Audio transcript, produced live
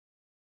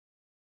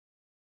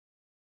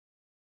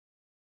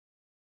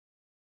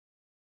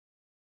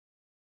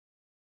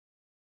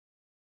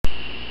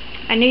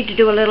I need to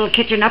do a little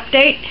kitchen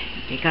update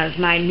because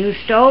my new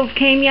stove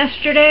came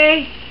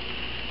yesterday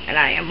and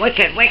I am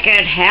wicked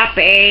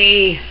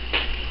happy.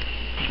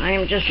 I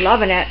am just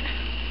loving it.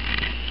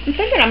 I'm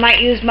thinking I might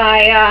use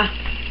my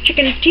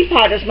chicken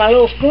teapot as my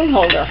little spoon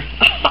holder.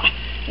 I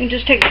can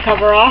just take the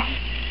cover off.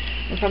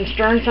 If I'm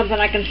stirring something,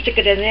 I can stick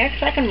it in there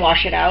because I can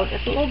wash it out.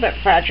 It's a little bit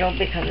fragile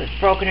because it's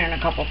broken in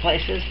a couple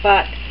places,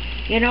 but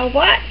you know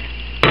what?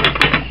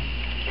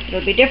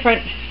 It'll be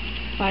different.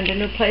 Find a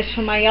new place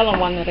for my yellow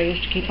one that I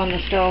used to keep on the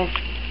stove.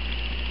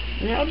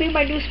 And that'll be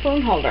my new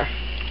spoon holder.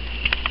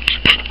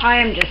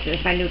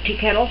 There's my new tea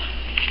kettle.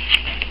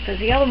 Because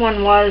the other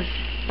one was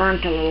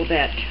burnt a little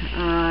bit.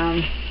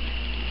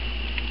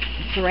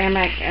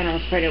 Ceramic, and I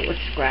was afraid it would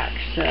scratch.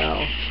 So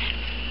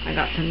I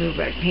got some new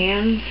red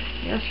pans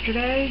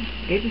yesterday.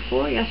 Day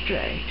before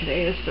yesterday.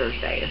 Today is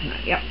Thursday, isn't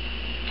it? Yep.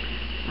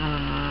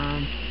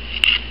 I'm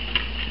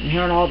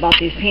hearing all about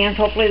these pans.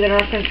 Hopefully they're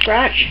not going to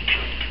scratch.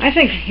 I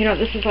think,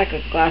 this is like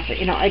a glass that,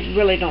 I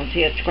really don't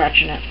see it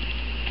scratching it.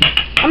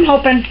 I'm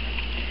hoping.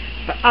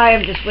 But I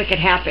am just wicked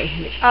happy.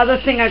 The other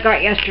thing I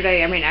got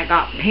yesterday, I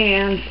got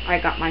pans, I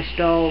got my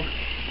stove,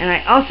 and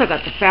I also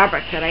got the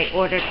fabric that I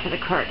ordered for the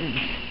curtains.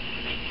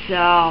 So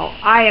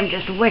I am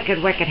just wicked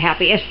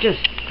happy. It's just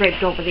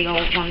draped over the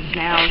old ones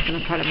now. I was going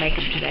to try to make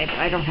them today, but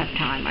I don't have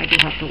time. I do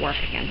have to work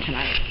again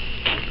tonight.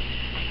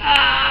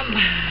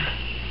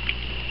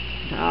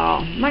 So,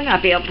 might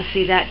not be able to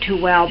see that too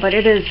well, but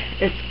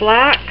it's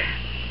black.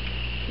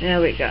 There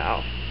we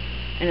go.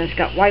 And it's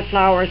got white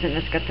flowers and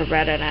it's got the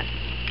red in it.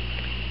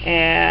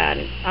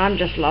 And I'm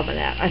just loving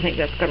that. I think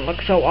that's going to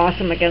look so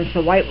awesome against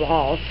the white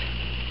walls.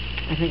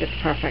 I think it's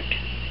perfect.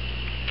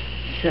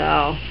 So,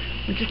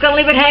 I'm just going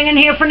to leave it hanging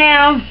here for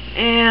now.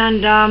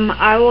 And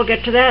I will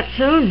get to that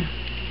soon.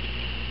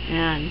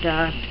 And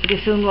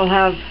pretty soon we'll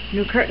have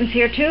new curtains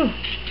here too.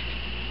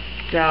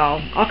 So,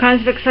 all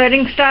kinds of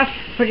exciting stuff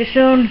pretty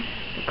soon.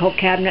 The coat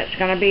cabinet's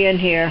going to be in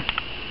here.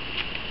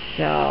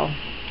 So,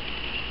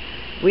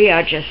 we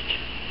are just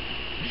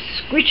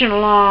screeching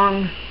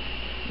along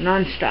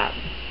non-stop.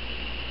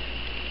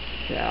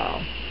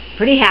 So,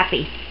 pretty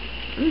happy.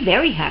 I'm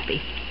very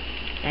happy.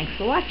 Thanks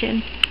for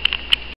watching.